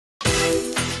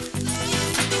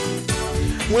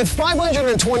With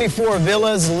 524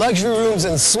 villas, luxury rooms,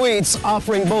 and suites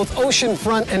offering both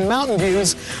oceanfront and mountain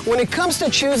views, when it comes to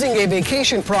choosing a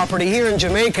vacation property here in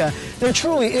Jamaica, there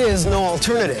truly is no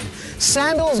alternative.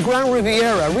 Sandals Grande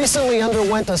Riviera recently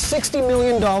underwent a $60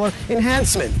 million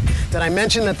enhancement. Did I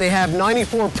mention that they have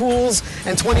 94 pools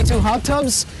and 22 hot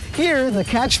tubs? Here, the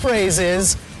catchphrase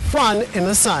is fun in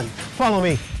the sun. Follow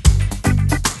me.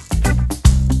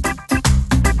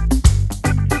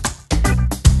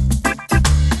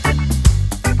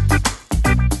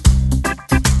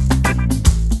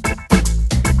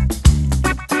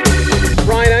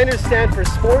 I understand for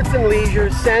sports and leisure,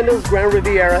 Sandals Grande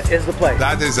Riviera is the place.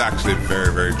 That is actually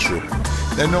very, very true.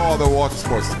 There are no other water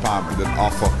sports department that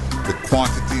offer the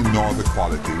quantity nor the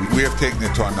quality. We have taken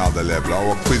it to another level.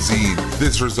 Our cuisine,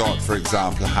 this resort, for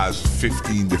example, has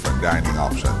 15 different dining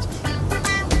options.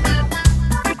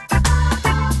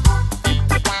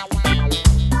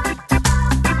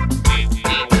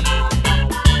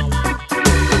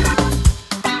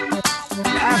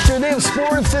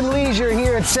 Sports and leisure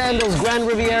here at Sandals Grande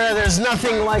Riviera. There's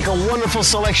nothing like a wonderful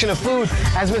selection of food.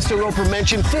 As Mr. Roper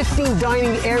mentioned, 15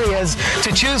 dining areas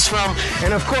to choose from.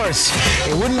 And of course,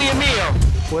 it wouldn't be a meal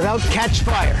without Catch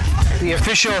Fire, the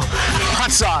official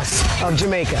hot sauce of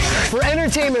Jamaica. For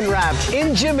Entertainment Wrap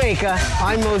in Jamaica,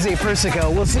 I'm Mosé Persico.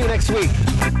 We'll see you next week.